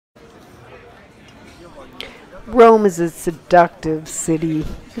Rome is a seductive city.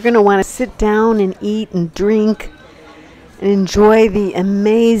 You're going to want to sit down and eat and drink and enjoy the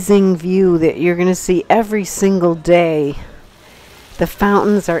amazing view that you're going to see every single day. The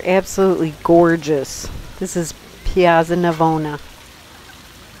fountains are absolutely gorgeous. This is Piazza Navona.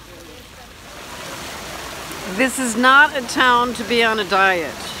 This is not a town to be on a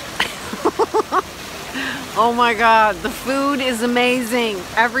diet. Oh my God, the food is amazing.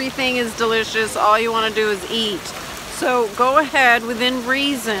 Everything is delicious. All you want to do is eat. So go ahead within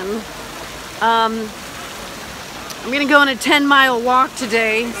reason. I'm going to go on a 10-mile walk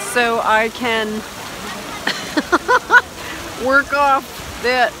today so I can work off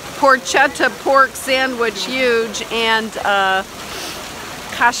that porchetta pork sandwich, huge, and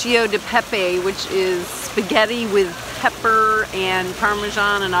cacio de pepe, which is spaghetti with pepper and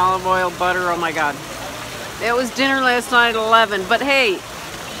Parmesan and olive oil, butter. Oh my God. That was dinner last night at 11. But hey,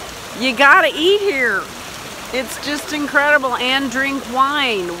 you gotta eat here. It's just incredible. And drink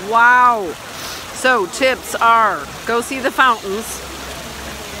wine. Wow. So tips are, go see the fountains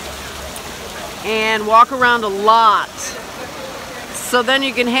and walk around a lot. So then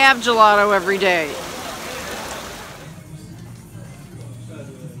you can have gelato every day.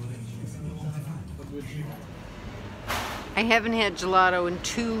 I haven't had gelato in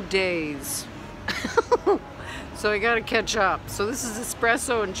 2 days. So I gotta catch up. So this is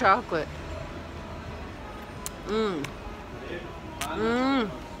espresso and chocolate. I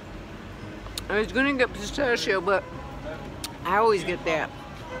was gonna get pistachio, but I always get that.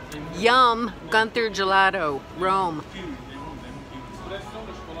 Yum, Gunther Gelato, Rome.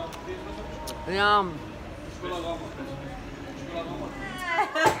 Yum.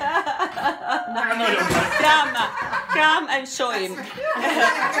 Come and show him.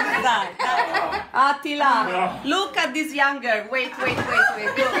 Dai. Attila, look at this young girl. Wait.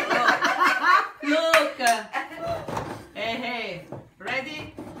 Look. Hey.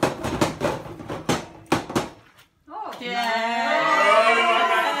 Ready? Oh. Yeah.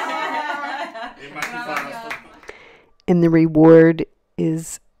 And the reward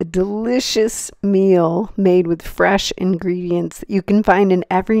is a delicious meal made with fresh ingredients that you can find in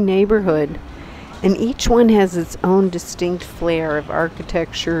every neighborhood. And each one has its own distinct flair of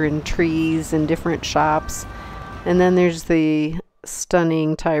architecture and trees and different shops. And then there's the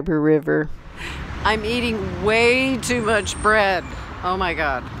stunning Tiber River. I'm eating way too much bread. Oh my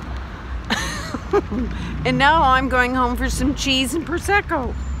God. And now I'm going home for some cheese and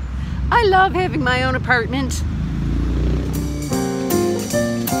Prosecco. I love having my own apartment.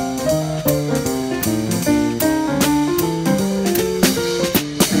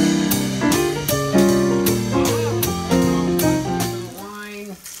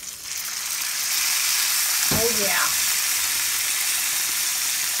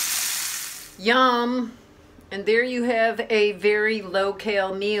 Yum! And there you have a very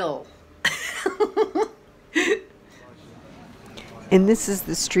low-cal meal. And this is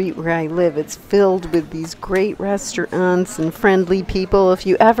the street where I live. It's filled with these great restaurants and friendly people. If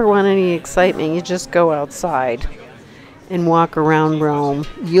you ever want any excitement, you just go outside and walk around Rome.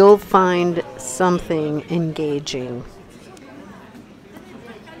 You'll find something engaging.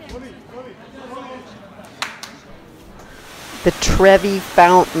 The Trevi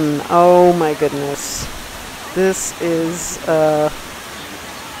Fountain. Oh my goodness. This is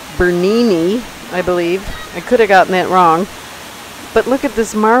Bernini, I believe. I could have gotten that wrong. But look at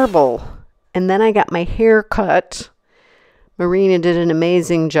this marble. And then I got my hair cut. Marina did an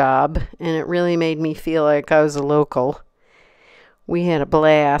amazing job, and it really made me feel like I was a local. We had a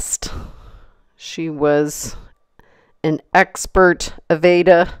blast. She was an expert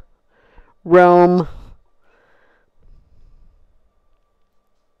Aveda, Rome.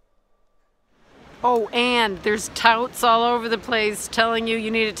 Oh, and there's touts all over the place telling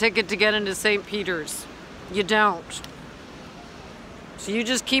you need a ticket to get into St. Peter's. You don't. So you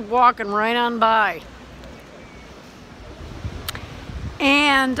just keep walking right on by.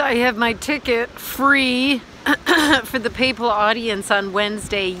 And I have my ticket free for the papal audience on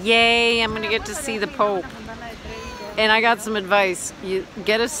Wednesday. Yay, I'm going to get to see the Pope. And I got some advice. You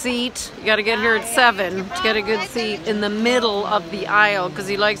get a seat. You got to get here at 7 to get a good seat in the middle of the aisle because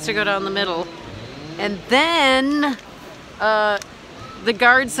he likes to go down the middle. And then the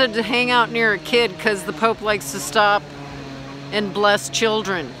guard said to hang out near a kid because the Pope likes to stop and bless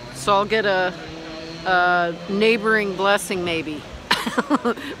children. So I'll get a neighboring blessing maybe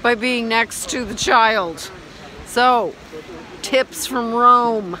by being next to the child. So, tips from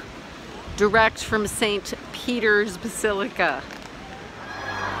Rome, direct from St. Peter's Basilica.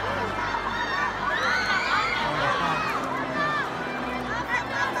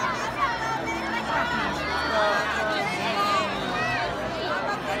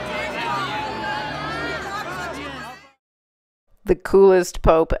 the coolest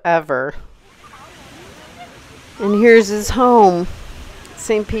Pope ever. And here's his home.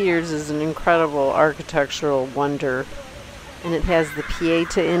 St. Peter's is an incredible architectural wonder, and it has the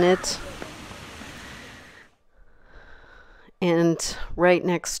Pieta in it. And right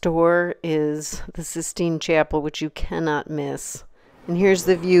next door is the Sistine Chapel, which you cannot miss. And here's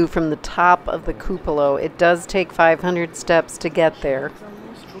the view from the top of the cupola. It does take 500 steps to get there.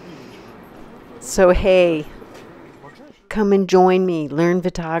 So hey, come and join me, learn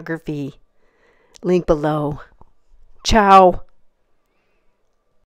photography. Link below. Ciao.